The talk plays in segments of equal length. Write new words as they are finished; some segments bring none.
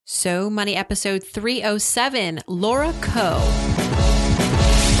So Money episode 307, Laura Coe.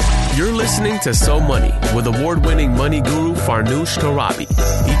 You're listening to So Money with award-winning money guru Farnoosh Torabi.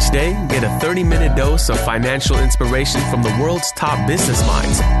 Each day, get a 30-minute dose of financial inspiration from the world's top business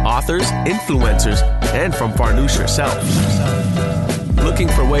minds, authors, influencers, and from Farnoosh herself. Looking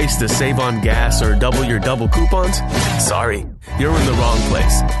for ways to save on gas or double your double coupons? Sorry, you're in the wrong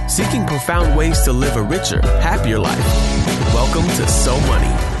place. Seeking profound ways to live a richer, happier life. Welcome to So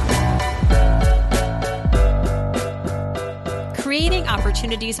Money. Creating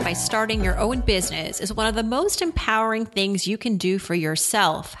opportunities by starting your own business is one of the most empowering things you can do for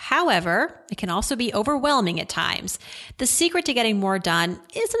yourself. However, it can also be overwhelming at times. The secret to getting more done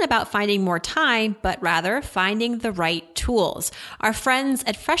isn't about finding more time, but rather finding the right tools. Our friends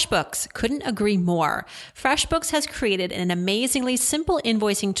at FreshBooks couldn't agree more. FreshBooks has created an amazingly simple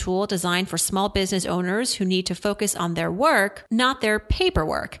invoicing tool designed for small business owners who need to focus on their work, not their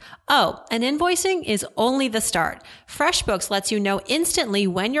paperwork. Oh, and invoicing is only the start. FreshBooks lets you know instantly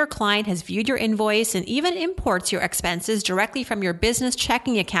when your client has viewed your invoice and even imports your expenses directly from your business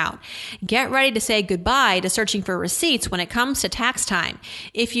checking account. Get ready to say goodbye to searching for receipts when it comes to tax time.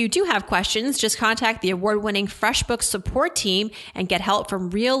 If you do have questions, just contact the award-winning FreshBooks support team and get help from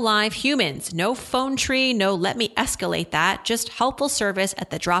real live humans. No phone tree, no let me escalate that, just helpful service at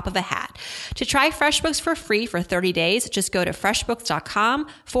the drop of a hat. To try FreshBooks for free for 30 days, just go to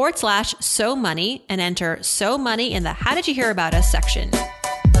freshbooks.com/so money and enter So Money in the How Did You Hear About Us section.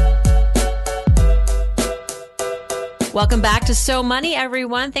 Welcome back to So Money,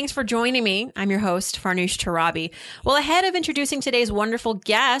 everyone. Thanks for joining me. I'm your host, Farnoosh Torabi. Well, ahead of introducing today's wonderful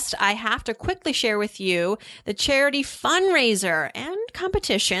guest, I have to quickly share with you the charity fundraiser and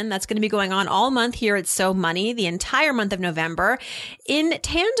competition that's going to be going on all month here at So Money, the entire month of November, in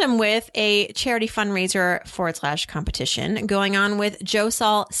tandem with a charity fundraiser / competition going on with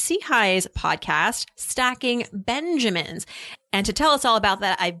Josal Sihai's podcast, Stacking Benjamins. And to tell us all about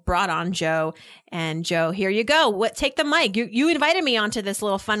that, I brought on Joe. And Joe, here you go. Take the mic. You invited me onto this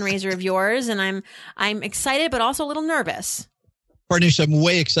little fundraiser of yours, and I'm excited, but also a little nervous. Farnoosh, I'm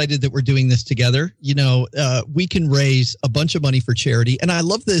way excited that we're doing this together. You know, we can raise a bunch of money for charity. And I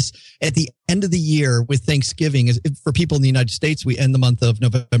love this at the end of the year with Thanksgiving. For people in the United States, we end the month of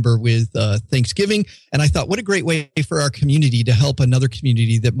November with Thanksgiving. And I thought, what a great way for our community to help another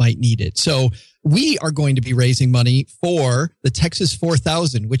community that might need it. So we are going to be raising money for the Texas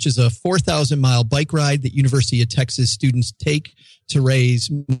 4000, which is a 4,000-mile bike ride that University of Texas students take to raise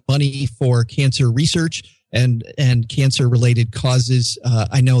money for cancer research and cancer-related causes.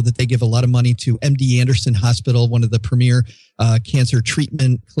 I know that they give a lot of money to MD Anderson Hospital, one of the premier cancer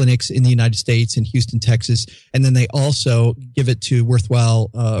treatment clinics in the United States in Houston, Texas. And then they also give it to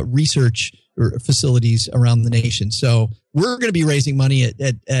worthwhile research facilities around the nation. So we're going to be raising money at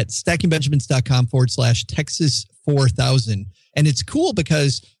stackingbenjamins.com /Texas 4000. And it's cool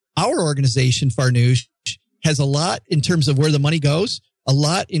because our organization, Farnoosh, has a lot in terms of where the money goes, a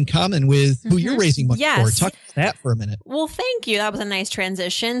lot in common with who you're raising money for. Talk about that for a minute. Well, thank you. That was a nice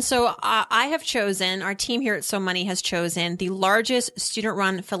transition. So I have chosen, our team here at So Money has chosen the largest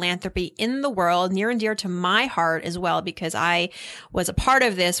student-run philanthropy in the world, near and dear to my heart as well, because I was a part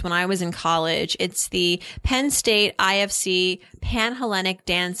of this when I was in college. It's the Penn State IFC Pan-Hellenic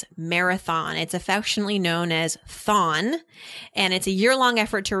Dance Marathon. It's affectionately known as THON, and it's a year-long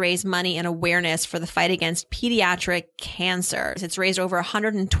effort to raise money and awareness for the fight against pediatric cancer. It's raised over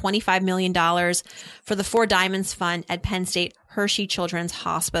 $125 million for the Four Diamonds Fund at Penn State Hershey Children's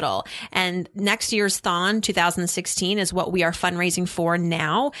Hospital. And next year's THON 2016 is what we are fundraising for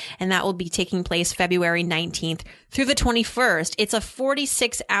now. And that will be taking place February 19th through the 21st. It's a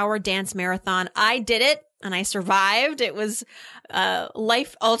 46-hour dance marathon. I did it and I survived. It was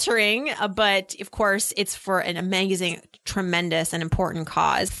life altering, but of course it's for an amazing, tremendous and important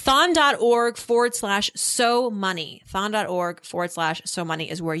cause. Thon.org /so money. Thon.org /so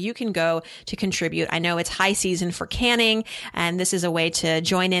money is where you can go to contribute. I know it's high season for canning, and this is a way to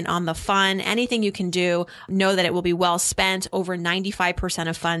join in on the fun. Anything you can do, know that it will be well spent. Over 95%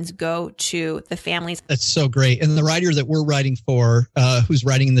 of funds go to the families. That's so great. And the rider that we're riding for, who's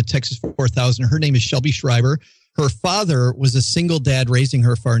riding in the Texas 4000, her name is Shelby Schreiber. Her father was a single dad raising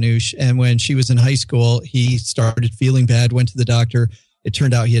her, Farnoosh. And when she was in high school, he started feeling bad, went to the doctor. It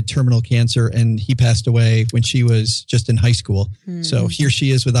turned out he had terminal cancer, and he passed away when she was just in high school. So here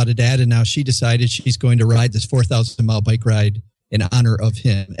she is without a dad. And now she decided she's going to ride this 4,000-mile bike ride in honor of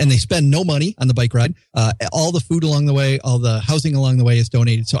him. And they spend no money on the bike ride. All the food along the way, all the housing along the way is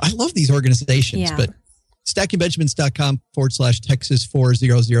donated. So I love these organizations, but stackingbenjamins.com /Texas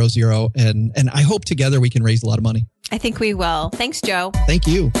 4000. And I hope together we can raise a lot of money. I think we will. Thanks, Joe. Thank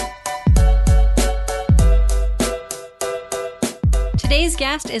you. Today's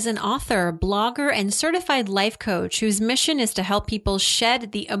guest is an author, blogger, and certified life coach whose mission is to help people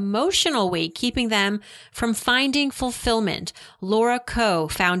shed the emotional weight keeping them from finding fulfillment. Laura Coe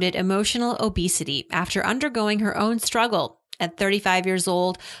founded Emotional Obesity after undergoing her own struggle. At 35 years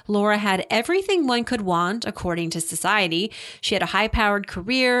old, Laura had everything one could want, according to society. She had a high-powered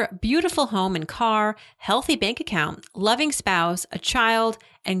career, beautiful home and car, healthy bank account, loving spouse, a child,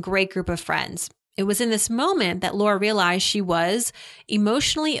 and great group of friends. It was in this moment that Laura realized she was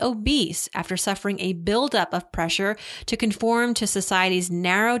emotionally obese after suffering a buildup of pressure to conform to society's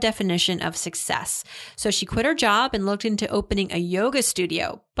narrow definition of success. So she quit her job and looked into opening a yoga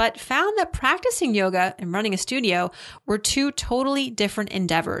studio, but found that practicing yoga and running a studio were two totally different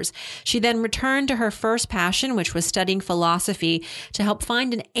endeavors. She then returned to her first passion, which was studying philosophy, to help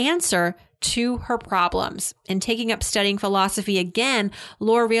find an answer to her problems. In taking up studying philosophy again,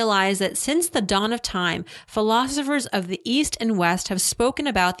 Laura realized that since the dawn of time, philosophers of the East and West have spoken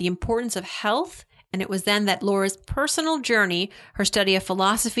about the importance of health, and it was then that Laura's personal journey, her study of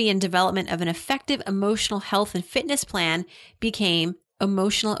philosophy and development of an effective emotional health and fitness plan, became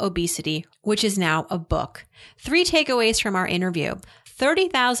Emotional Obesity, which is now a book. 3 takeaways from our interview.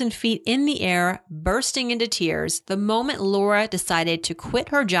 30,000 feet in the air, bursting into tears, the moment Laura decided to quit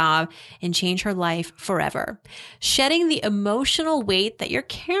her job and change her life forever. Shedding the emotional weight that you're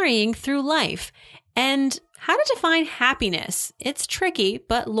carrying through life. And how to define happiness. It's tricky,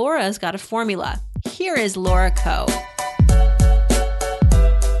 but Laura's got a formula. Here is Laura Coe.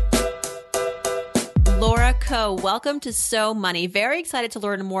 Laura Coe, welcome to So Money. Very excited to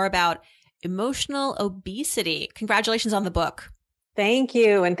learn more about emotional obesity. Congratulations on the book. Thank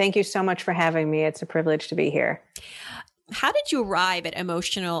you. And thank you so much for having me. It's a privilege to be here. How did you arrive at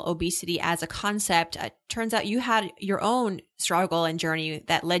emotional obesity as a concept? Turns out you had your own struggle and journey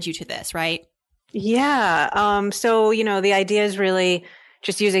that led you to this, right? Yeah. So, the idea is really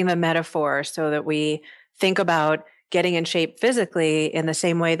just using the metaphor so that we think about getting in shape physically in the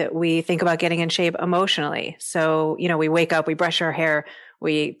same way that we think about getting in shape emotionally. So, we wake up, we brush our hair,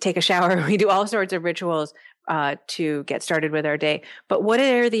 we take a shower, we do all sorts of rituals to get started with our day. But what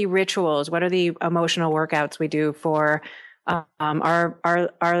are the rituals? What are the emotional workouts we do for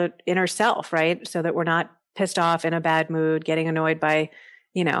our inner self, right? So that we're not pissed off, in a bad mood, getting annoyed by,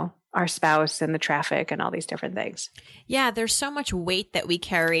 our spouse and the traffic and all these different things. Yeah, there's so much weight that we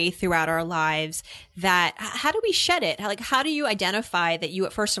carry throughout our lives that how do we shed it? How do you identify that you,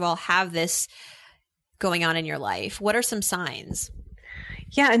 first of all, have this going on in your life? What are some signs?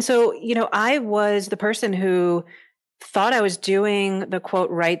 Yeah. And so, I was the person who thought I was doing the quote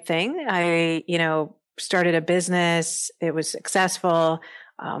right thing. I, started a business. It was successful.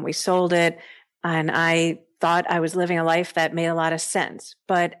 We sold it. And I thought I was living a life that made a lot of sense,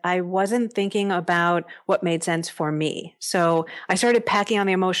 but I wasn't thinking about what made sense for me. So I started packing on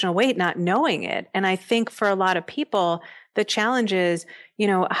the emotional weight, not knowing it. And I think for a lot of people, the challenge is,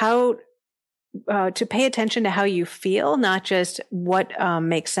 how to pay attention to how you feel, not just what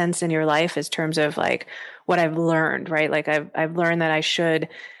makes sense in your life in terms of like what I've learned, right? Like I've learned that I should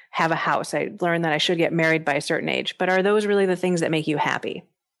have a house. I learned that I should get married by a certain age, but are those really the things that make you happy?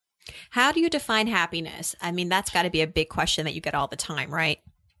 How do you define happiness? I mean, that's got to be a big question that you get all the time, right?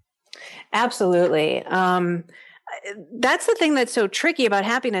 Absolutely. That's the thing that's so tricky about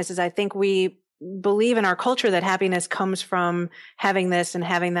happiness is I think we believe in our culture that happiness comes from having this and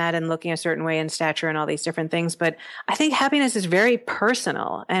having that and looking a certain way in stature and all these different things. But I think happiness is very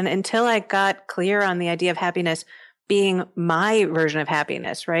personal. And until I got clear on the idea of happiness being my version of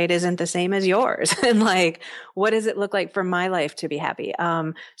happiness, right, isn't the same as yours. And like, what does it look like for my life to be happy?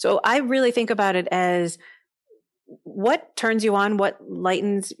 So I really think about it as what turns you on, what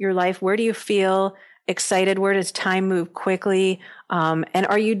lightens your life, where do you feel excited? Where does time move quickly? And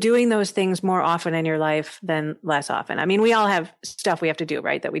are you doing those things more often in your life than less often? I mean, we all have stuff we have to do,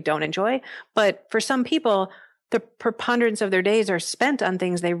 right, that we don't enjoy. But for some people, the preponderance of their days are spent on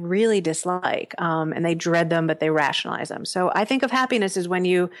things they really dislike, and they dread them, but they rationalize them. So I think of happiness as when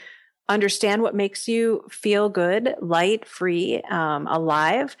you understand what makes you feel good, light, free,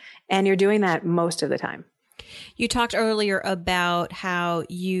 alive, and you're doing that most of the time. You talked earlier about how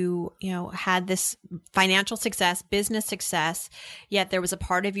you had this financial success, business success, yet there was a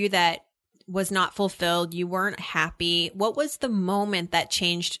part of you that was not fulfilled. You weren't happy. What was the moment that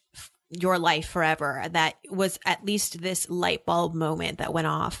changed your life forever? That was at least this light bulb moment that went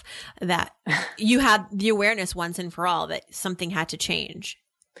off, that you had the awareness once and for all that something had to change.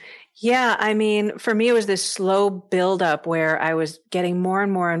 Yeah. I mean, for me, it was this slow buildup where I was getting more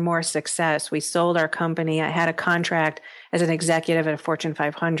and more and more success. We sold our company. I had a contract as an executive at a Fortune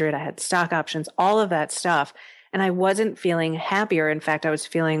 500. I had stock options, all of that stuff. and I wasn't feeling happier. In fact, I was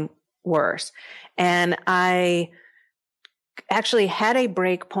feeling worse. And I actually had a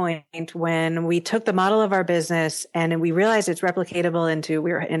break point when we took the model of our business and we realized it's replicatable into,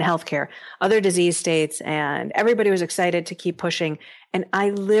 we were in healthcare, other disease states, and everybody was excited to keep pushing. And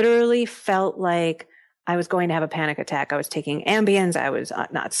I literally felt like I was going to have a panic attack. I was taking Ambiens. I was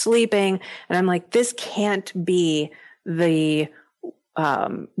not sleeping. And I'm like, this can't be the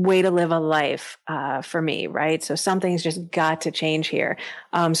way to live a life for me, right? So something's just got to change here.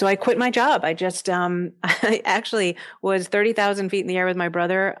 So I quit my job. I just, I actually was 30,000 feet in the air with my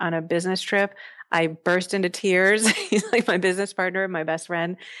brother on a business trip. I burst into tears. He's like my business partner, my best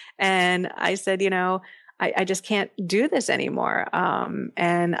friend. And I said, I just can't do this anymore.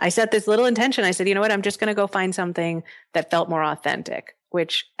 And I set this little intention. I said, you know what? I'm just going to go find something that felt more authentic,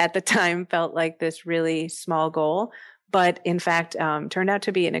 which at the time felt like this really small goal, but in fact, turned out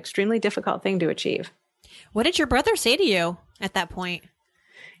to be an extremely difficult thing to achieve. What did your brother say to you at that point?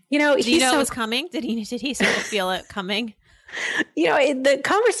 Did he know it was coming? Did he sort of feel it coming? The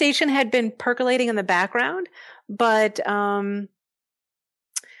conversation had been percolating in the background, but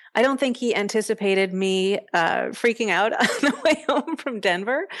I don't think he anticipated me freaking out on the way home from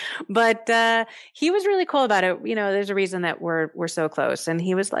Denver, but he was really cool about it. There's a reason that we're so close. And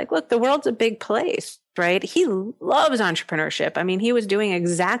he was like, look, the world's a big place, right? He loves entrepreneurship. I mean, he was doing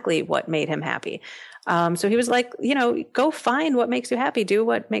exactly what made him happy. So he was like, go find what makes you happy. Do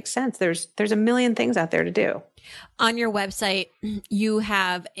what makes sense. There's a million things out there to do. On your website, you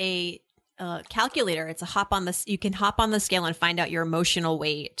have a calculator. It's you can hop on the scale and find out your emotional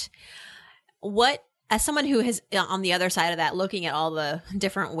weight. As someone who is on the other side of that, looking at all the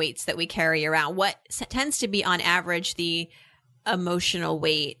different weights that we carry around, what tends to be on average the emotional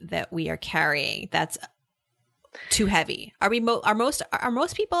weight that we are carrying that's too heavy? Are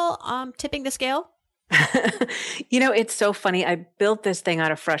most people tipping the scale? It's so funny. I built this thing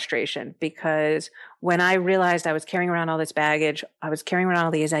out of frustration because when I realized I was carrying around all this baggage, I was carrying around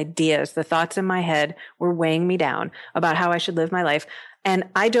all these ideas, the thoughts in my head were weighing me down about how I should live my life. And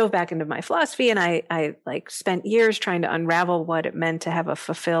I dove back into my philosophy and I spent years trying to unravel what it meant to have a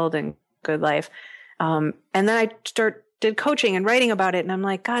fulfilled and good life. And then I did coaching and writing about it. And I'm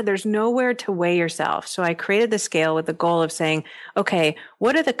like, God, there's nowhere to weigh yourself. So I created the scale with the goal of saying, okay,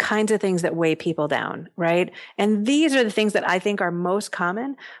 what are the kinds of things that weigh people down, right? And these are the things that I think are most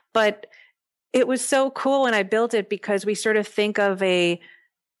common. But it was so cool when I built it because we sort of think of a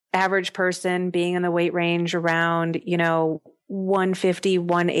average person being in the weight range around, 150,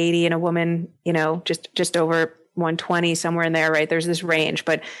 180, and a woman, just over 120, somewhere in there, right? There's this range,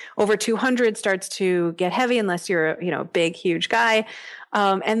 but over 200 starts to get heavy unless you're a big, huge guy.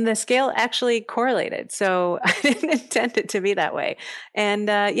 And the scale actually correlated. So I didn't intend it to be that way. And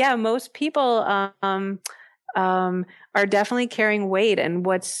most people are definitely carrying weight. And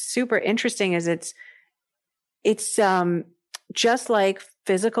what's super interesting is it's just like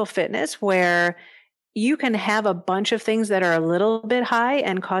physical fitness, where you can have a bunch of things that are a little bit high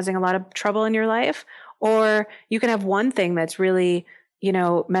and causing a lot of trouble in your life. Or you can have one thing that's really,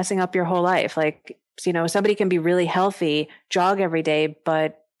 messing up your whole life. Like, somebody can be really healthy, jog every day,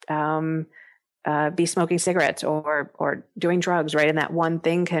 but be smoking cigarettes or doing drugs, right? And that one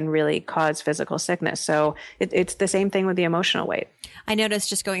thing can really cause physical sickness. So it's the same thing with the emotional weight. I noticed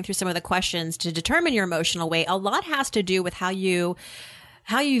just going through some of the questions to determine your emotional weight, a lot has to do with how you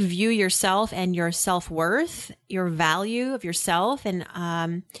view yourself and your self-worth, your value of yourself. And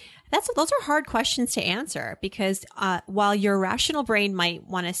those are hard questions to answer because while your rational brain might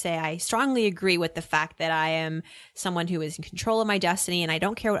want to say, I strongly agree with the fact that I am someone who is in control of my destiny and I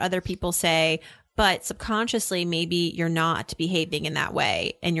don't care what other people say, but subconsciously, maybe you're not behaving in that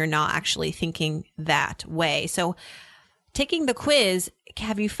way and you're not actually thinking that way. So taking the quiz,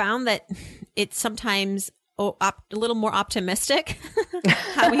 have you found that it's sometimes a little more optimistic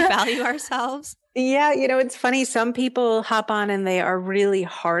how we value ourselves? Yeah, it's funny. Some people hop on and they are really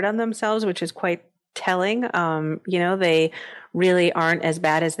hard on themselves, which is quite telling. They really aren't as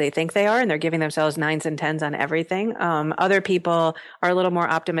bad as they think they are, and they're giving themselves 9s and 10s on everything. Other people are a little more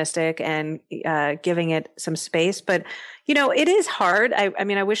optimistic and giving it some space. But, it is hard.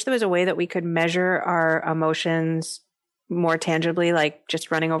 I wish there was a way that we could measure our emotions more tangibly, like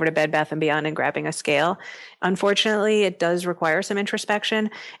just running over to Bed Bath & Beyond and grabbing a scale. Unfortunately, it does require some introspection.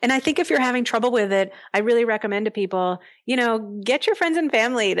 And I think if you're having trouble with it, I really recommend to people, get your friends and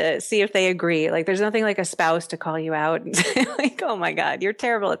family to see if they agree. Like there's nothing like a spouse to call you out and say like, oh my God, you're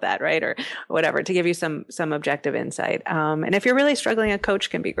terrible at that, right? Or whatever, to give you some objective insight. And if you're really struggling, a coach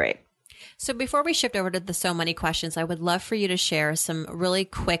can be great. So before we shift over to the so many questions, I would love for you to share some really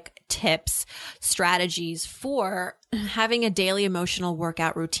quick tips, strategies for having a daily emotional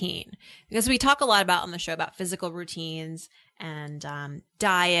workout routine. Because we talk a lot about on the show about physical routines and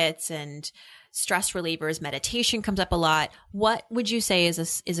diets and stress relievers. Meditation comes up a lot. What would you say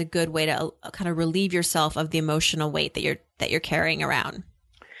is a good way to kind of relieve yourself of the emotional weight that you're carrying around?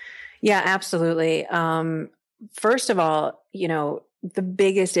 Yeah, absolutely. First of all, the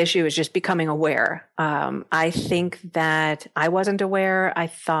biggest issue is just becoming aware. I think that I wasn't aware. I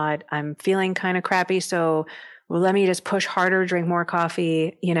thought I'm feeling kind of crappy. So let me just push harder, drink more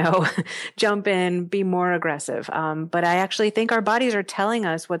coffee, jump in, be more aggressive. But I actually think our bodies are telling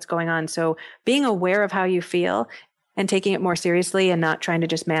us what's going on. So being aware of how you feel and taking it more seriously and not trying to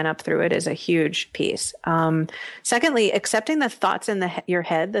just man up through it is a huge piece. Secondly, accepting the thoughts in your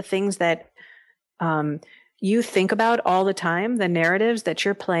head, the things that, you think about all the time, the narratives that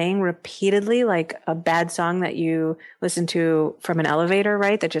you're playing repeatedly, like a bad song that you listen to from an elevator,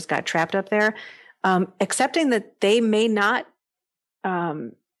 right? That just got trapped up there. Accepting that they may not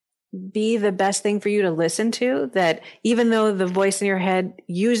be the best thing for you to listen to, that even though the voice in your head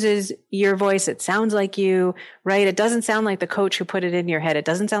uses your voice, it sounds like you, right? It doesn't sound like the coach who put it in your head. It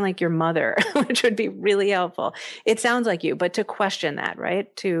doesn't sound like your mother, which would be really helpful. It sounds like you, but to question that,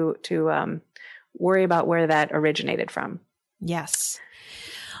 right? To worry about where that originated from. Yes.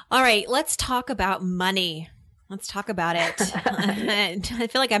 All right. Let's talk about money. Let's talk about it. I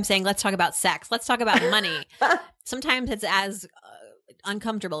feel like I'm saying, let's talk about sex. Let's talk about money. Sometimes it's as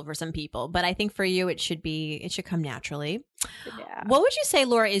uncomfortable for some people, but I think for you, it should come naturally. Yeah. What would you say,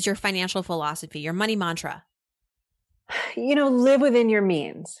 Laura, is your financial philosophy, your money mantra? Live within your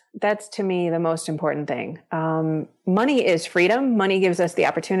means. That's to me the most important thing. Money is freedom. Money gives us the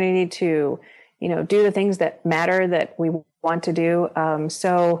opportunity to do the things that matter, that we want to do.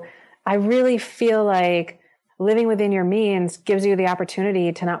 So I really feel like living within your means gives you the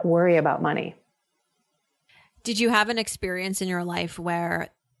opportunity to not worry about money. Did you have an experience in your life where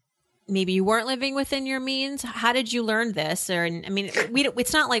maybe you weren't living within your means? How did you learn this?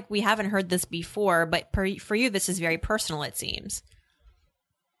 It's not like we haven't heard this before, but for you, this is very personal, it seems.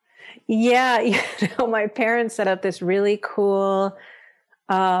 Yeah. My parents set up this really cool,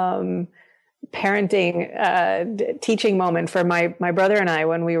 parenting teaching moment for my brother and I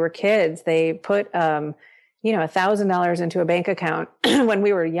when we were kids. They put $1,000 into a bank account when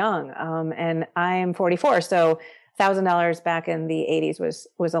we were young, and I'm 44, so $1,000 back in the 80s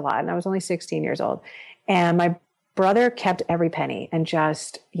was a lot, and I was only 16 years old. And my brother kept every penny and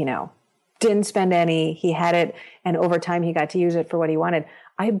just didn't spend any. He had it, and over time he got to use it for what he wanted.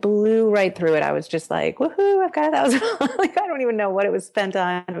 I blew right through it. I was just like, woohoo, I've got $1,000. Like, I don't even know what it was spent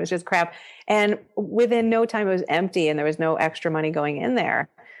on. It was just crap. And within no time, it was empty and there was no extra money going in there.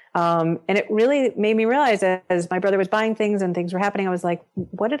 And it really made me realize, as my brother was buying things and things were happening, I was like,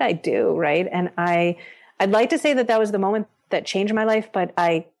 what did I do? Right. And I'd like to say that was the moment that changed my life, but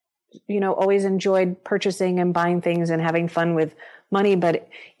I, always enjoyed purchasing and buying things and having fun with money. But,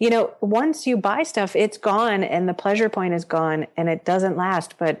 once you buy stuff, it's gone and the pleasure point is gone and it doesn't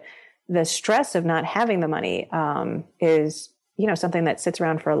last. But the stress of not having the money, is, something that sits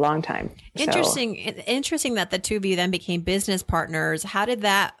around for a long time. Interesting that the two of you then became business partners. How did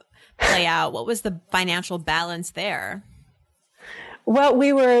that play out? What was the financial balance there? Well,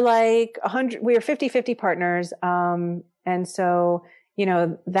 we were like 50-50 partners. And so,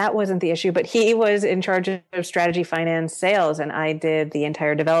 that wasn't the issue, but he was in charge of strategy, finance, sales, and I did the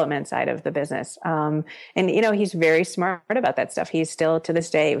entire development side of the business. And, he's very smart about that stuff. He's still to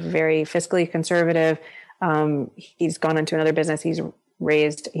this day very fiscally conservative. He's gone into another business. He's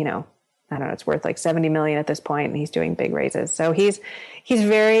raised, I don't know, it's worth like 70 million at this point, and he's doing big raises. So he's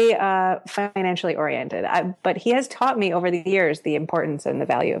very financially oriented. But he has taught me over the years the importance and the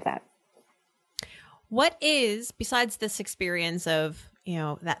value of that. What is, besides this experience of,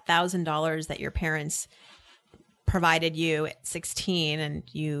 that $1,000 that your parents provided you at 16 and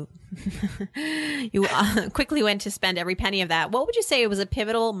you quickly went to spend every penny of that, what would you say was a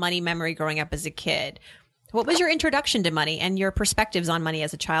pivotal money memory growing up as a kid? What was your introduction to money and your perspectives on money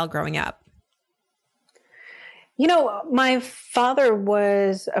as a child growing up? My father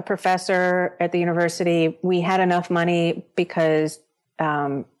was a professor at the university. We had enough money because,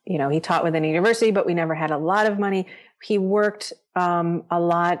 he taught within a university, but we never had a lot of money. He worked a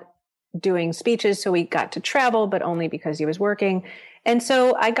lot doing speeches, so we got to travel, but only because he was working. And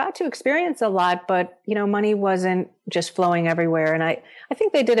so I got to experience a lot, but, money wasn't just flowing everywhere. And I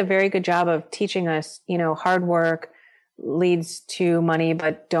think they did a very good job of teaching us, hard work leads to money,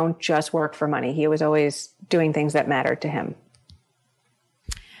 but don't just work for money. He was always doing things that mattered to him.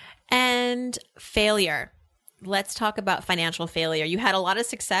 And failure. Let's talk about financial failure. You had a lot of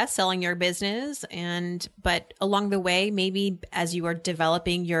success selling your business, but along the way, maybe as you were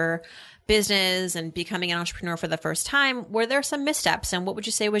developing your business and becoming an entrepreneur for the first time, were there some missteps? And what would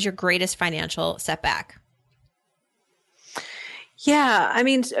you say was your greatest financial setback? Yeah. I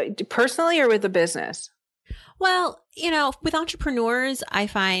mean, personally or with the business? Well, with entrepreneurs, I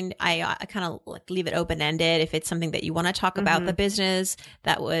find I kind of like leave it open-ended. If it's something that you want to talk about the business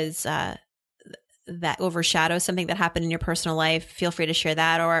that overshadows something that happened in your personal life, feel free to share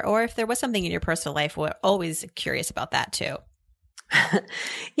that. Or if there was something in your personal life, we're always curious about that too.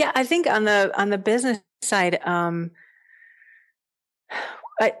 Yeah, I think on the business side,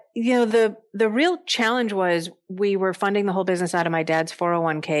 the real challenge was we were funding the whole business out of my dad's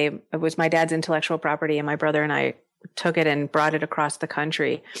 401k. It was my dad's intellectual property, and my brother and I took it and brought it across the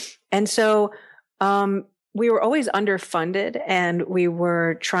country. And so, we were always underfunded, and we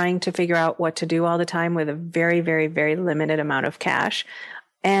were trying to figure out what to do all the time with a very, very, very limited amount of cash.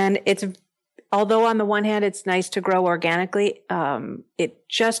 And although on the one hand, it's nice to grow organically, it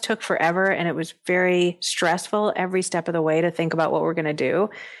just took forever, and it was very stressful every step of the way to think about what we're going to do.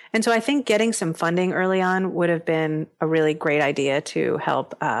 And so I think getting some funding early on would have been a really great idea to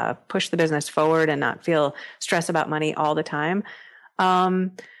help push the business forward and not feel stress about money all the time.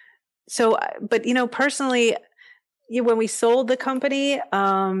 But personally, when we sold the company,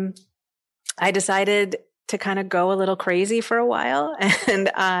 I decided to kind of go a little crazy for a while,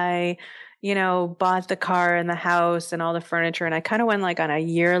 and I bought the car and the house and all the furniture. And I kind of went like on a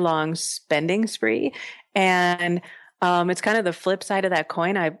year-long spending spree. And it's kind of the flip side of that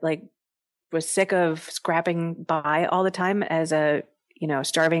coin. I was sick of scrapping by all the time as a,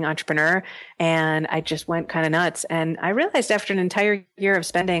 starving entrepreneur. And I just went kind of nuts. And I realized after an entire year of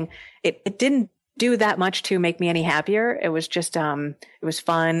spending, it didn't do that much to make me any happier. It was just, it was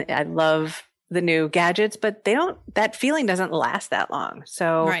fun. I love the new gadgets, but that feeling doesn't last that long.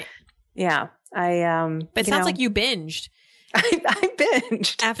 So right. Yeah. But it sounds like you binged. I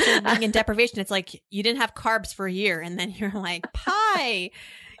binged. After being in deprivation, it's like you didn't have carbs for a year, and then you're like, pie.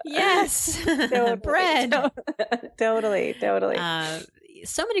 Yes. Totally. Bread. Totally.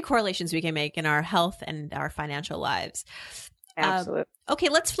 So many correlations we can make in our health and our financial lives. Absolutely. Okay,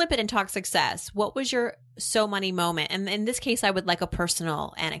 let's flip it and talk success. What was your so money moment? And in this case, I would like a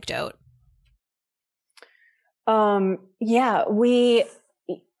personal anecdote. Yeah,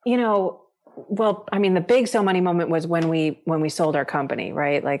 the big so money moment was when we sold our company,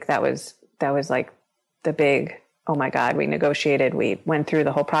 right? Like that was like the big, oh my God, we negotiated, we went through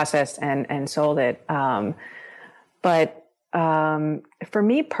the whole process and sold it. But for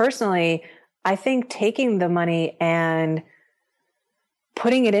me personally, I think taking the money and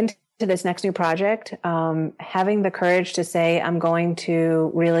putting it into this next new project, having the courage to say, I'm going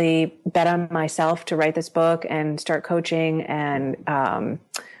to really bet on myself to write this book and start coaching and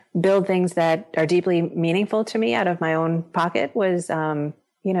build things that are deeply meaningful to me out of my own pocket was, a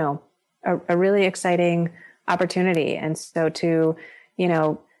really exciting opportunity. And so to,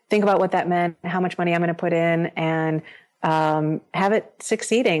 think about what that meant, how much money I'm going to put in, and have it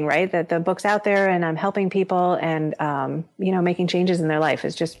succeeding, right? That the book's out there and I'm helping people and, making changes in their life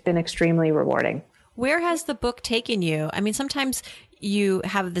has just been extremely rewarding. Where has the book taken you? I mean, sometimes you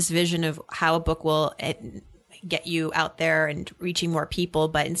have this vision of how a book will get you out there and reaching more people,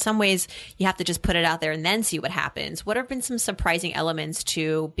 but in some ways you have to just put it out there and then see what happens. What have been some surprising elements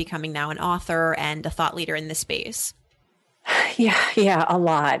to becoming now an author and a thought leader in this space? Yeah, a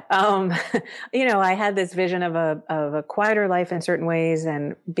lot. I had this vision of a quieter life in certain ways,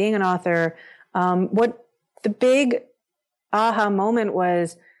 and being an author, what the big aha moment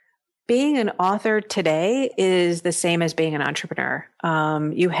was, being an author today is the same as being an entrepreneur.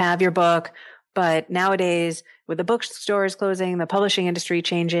 You have your book, but nowadays with the bookstores closing, the publishing industry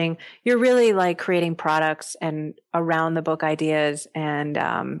changing, you're really like creating products and around the book ideas. And,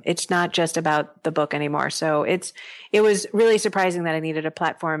 it's not just about the book anymore. So it was really surprising that I needed a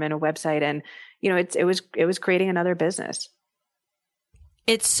platform and a website. And, it was creating another business.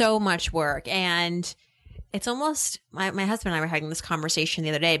 It's so much work. And it's almost, my husband and I were having this conversation the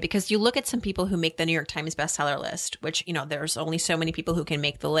other day, because you look at some people who make the New York Times bestseller list, which, there's only so many people who can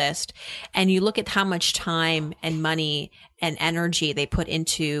make the list. And you look at how much time and money and energy they put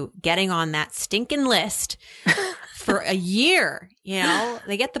into getting on that stinking list for a year,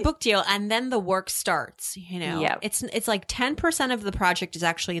 they get the book deal and then the work starts, Yep. It's like 10% of the project is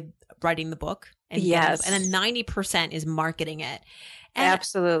actually writing the book. And yes. And then 90% is marketing it.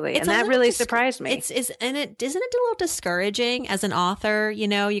 Absolutely. And that really surprised me. Isn't it a little discouraging as an author? You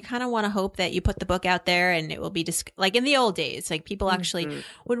know, you kind of want to hope that you put the book out there and it will be like in the old days, like people actually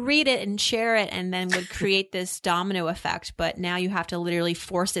would read it and share it and then would create this domino effect. But now you have to literally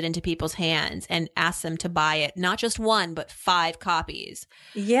force it into people's hands and ask them to buy it, not just one, but 5 copies.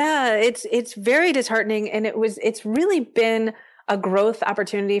 Yeah, it's very disheartening. And it's really been a growth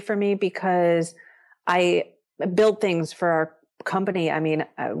opportunity for me because I built things for our company. I mean,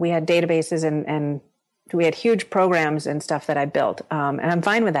 we had databases and we had huge programs and stuff that I built. And I'm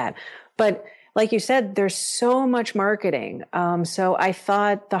fine with that. But like you said, there's so much marketing. So I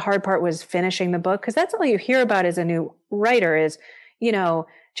thought the hard part was finishing the book, because that's all you hear about as a new writer is, you know,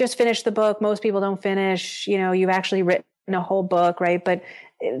 just finish the book. Most people don't finish, you know, you've actually written a whole book, right? But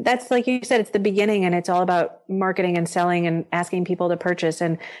that's, like you said, it's the beginning, and it's all about marketing and selling and asking people to purchase.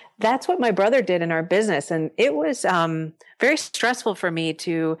 And that's what my brother did in our business. And it was very stressful for me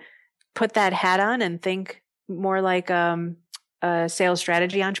to put that hat on and think more like a sales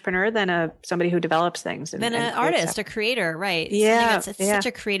strategy entrepreneur than somebody who develops things. Than an artist, a creator, right? Yeah. It's such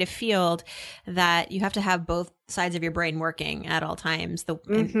a creative field that you have to have both sides of your brain working at all times.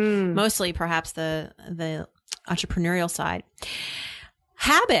 And mostly perhaps the entrepreneurial side.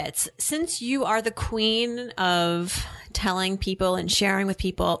 Habits. Since you are the queen of telling people and sharing with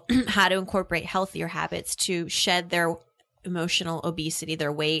people how to incorporate healthier habits to shed their emotional obesity,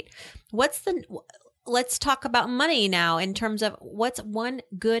 their weight, let's talk about money now in terms of what's one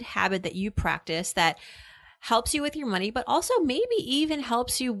good habit that you practice that helps you with your money, but also maybe even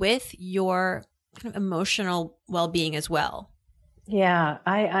helps you with your kind of emotional well-being as well. Yeah,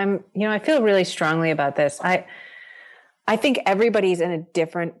 I feel really strongly about this. I think everybody's in a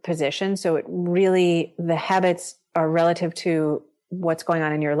different position. So the habits are relative to what's going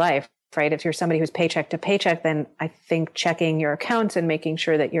on in your life, right? If you're somebody who's paycheck to paycheck, then I think checking your accounts and making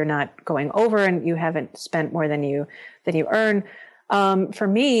sure that you're not going over and you haven't spent more than you earn. For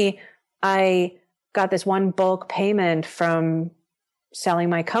me, I got this one bulk payment from selling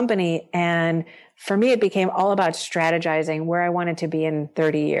my company. And for me, it became all about strategizing where I wanted to be in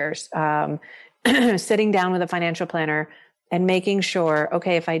 30 years. Sitting down with a financial planner and making sure,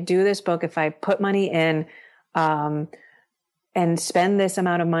 okay, if I do this book, if I put money in and spend this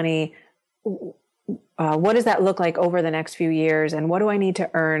amount of money, what does that look like over the next few years? And what do I need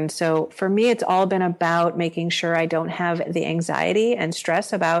to earn? So for me, it's all been about making sure I don't have the anxiety and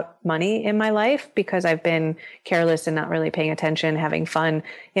stress about money in my life, because I've been careless and not really paying attention, having fun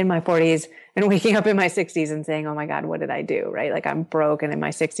in my 40s and waking up in my 60s and saying, oh my God, what did I do? Right? Like I'm broke and in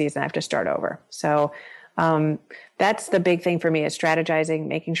my 60s and I have to start over. So that's the big thing for me, is strategizing,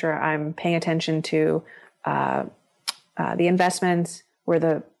 making sure I'm paying attention to the investments, where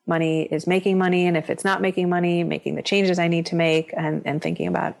the money is making money. And if it's not making money, making the changes I need to make and thinking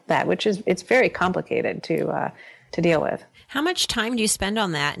about that, it's very complicated to deal with. How much time do you spend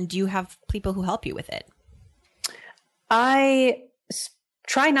on that? And do you have people who help you with it? I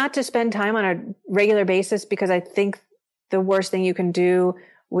try not to spend time on a regular basis, because I think the worst thing you can do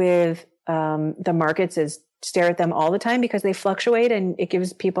with the markets is stare at them all the time, because they fluctuate and it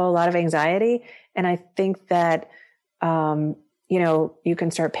gives people a lot of anxiety. And I think that, you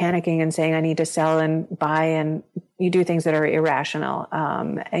can start panicking and saying, I need to sell and buy, and you do things that are irrational.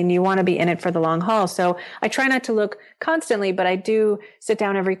 And you want to be in it for the long haul. So I try not to look constantly, but I do sit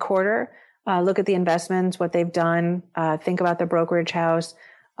down every quarter, look at the investments, what they've done, think about the brokerage house.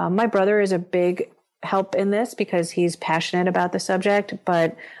 My brother is a big help in this because he's passionate about the subject,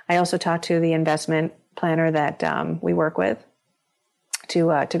 but I also talk to the investment planner that we work with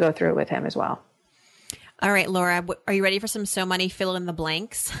to go through it with him as well. All right, Laura, are you ready for some So Money fill in the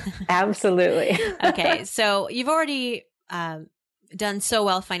blanks? Absolutely. Okay, so you've already done so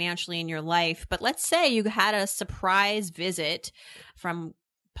well financially in your life, but let's say you had a surprise visit from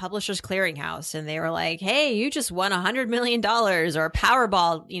Publishers Clearinghouse and they were like, hey, you just won $100 million, or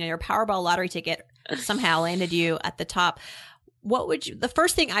Powerball, your Powerball lottery ticket somehow landed you at the top. The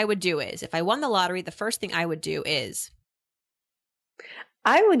first thing I would do is, if I won the lottery, the first thing I would do is,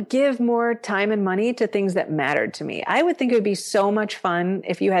 I would give more time and money to things that mattered to me. I would think it would be so much fun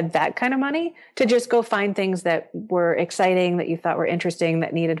if you had that kind of money to just go find things that were exciting, that you thought were interesting,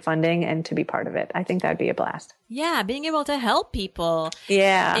 that needed funding, and to be part of it. I think that'd be a blast. Yeah, being able to help people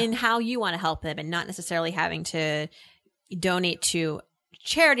in how you want to help them, and not necessarily having to donate to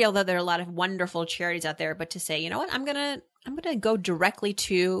charity, although there are a lot of wonderful charities out there, but to say, you know what, I'm going to go directly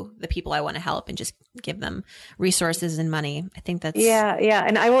to the people I want to help and just give them resources and money. I think that's... Yeah.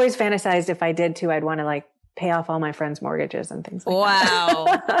 And I've always fantasized if I did too, I'd want to pay off all my friends' mortgages and things like wow.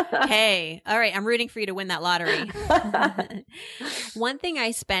 that. Hey, all right. I'm rooting for you to win that lottery. One thing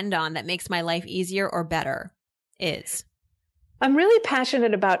I spend on that makes my life easier or better is? I'm really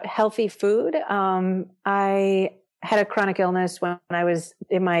passionate about healthy food. I had a chronic illness when I was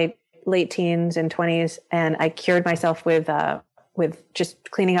in my late teens and 20s, and I cured myself with just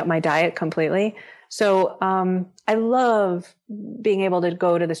cleaning up my diet completely. So I love being able to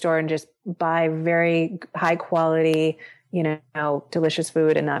go to the store and just buy very high quality, delicious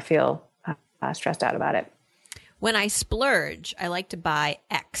food and not feel stressed out about it. When I splurge, I like to buy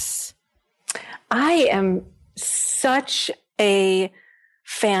X. I am such a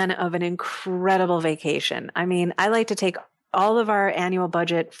fan of an incredible vacation. I mean, I like to take all of our annual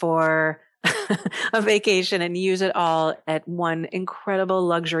budget for a vacation and use it all at one incredible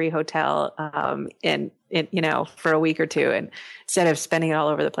luxury hotel in for a week or two, and instead of spending it all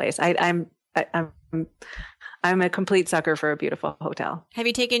over the place. I'm a complete sucker for a beautiful hotel. Have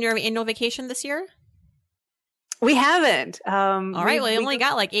you taken your annual vacation this year? We haven't. All right. Well, you only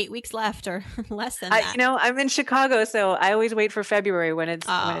got like 8 weeks left or less than that. I'm in Chicago, so I always wait for February when it's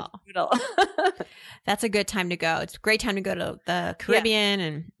middle. That's a good time to go. It's a great time to go to the Caribbean.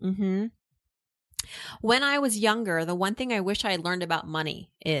 Yeah. And When I was younger, the one thing I wish I had learned about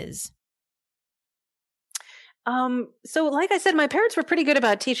money is? So like I said, my parents were pretty good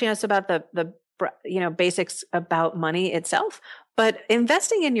about teaching us about the basics about money itself, but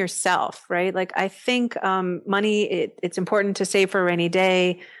investing in yourself, right? Like I think money, it's important to save for a rainy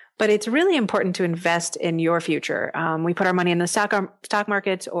day, but it's really important to invest in your future. We put our money in the stock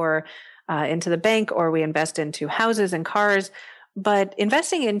markets or into the bank, or we invest into houses and cars. But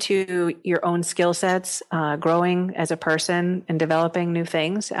investing into your own skill sets, growing as a person and developing new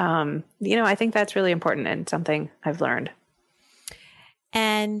things, I think that's really important and something I've learned.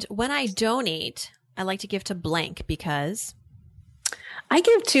 And when I donate, I like to give to blank because? I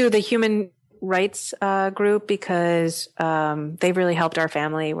give to the Human Rights group because they've really helped our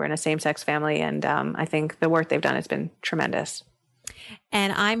family. We're in a same-sex family, and I think the work they've done has been tremendous.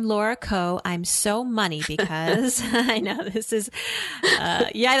 And I'm Laura Coe. I'm so money because I know this is,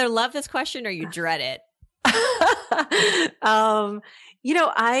 you either love this question or you dread it.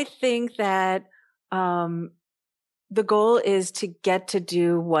 I think that the goal is to get to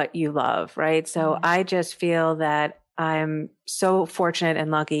do what you love, right? So I just feel that I'm so fortunate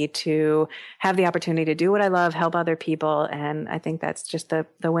and lucky to have the opportunity to do what I love, help other people. And I think that's just the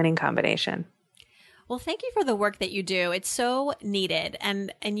winning combination. Well, thank you for the work that you do. It's so needed.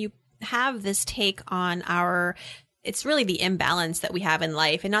 And you have this take on it's really the imbalance that we have in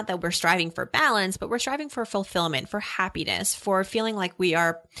life. And not that we're striving for balance, but we're striving for fulfillment, for happiness, for feeling like we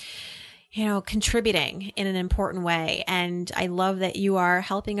are, contributing in an important way. And I love that you are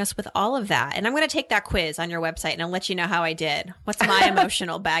helping us with all of that. And I'm going to take that quiz on your website and I'll let you know how I did. What's my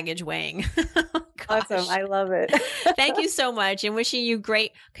emotional baggage weighing? Awesome. I love it. Thank you so much, and wishing you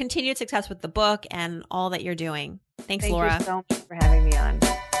great continued success with the book and all that you're doing. Thanks, Laura. Thank you so much for having me on.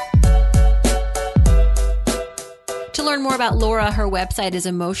 To learn more about Laura, her website is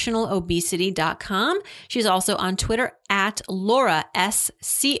emotionalobesity.com. She's also on Twitter at Laura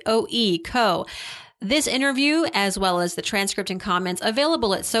SCOE Co. This interview, as well as the transcript and comments,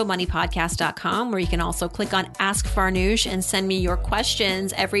 available at SoMoneyPodcast.com, where you can also click on Ask Farnoosh and send me your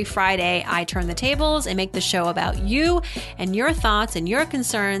questions. Every Friday, I turn the tables and make the show about you and your thoughts and your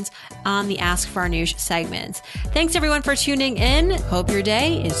concerns on the Ask Farnoosh segments. Thanks, everyone, for tuning in. Hope your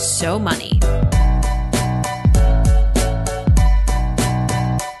day is so money.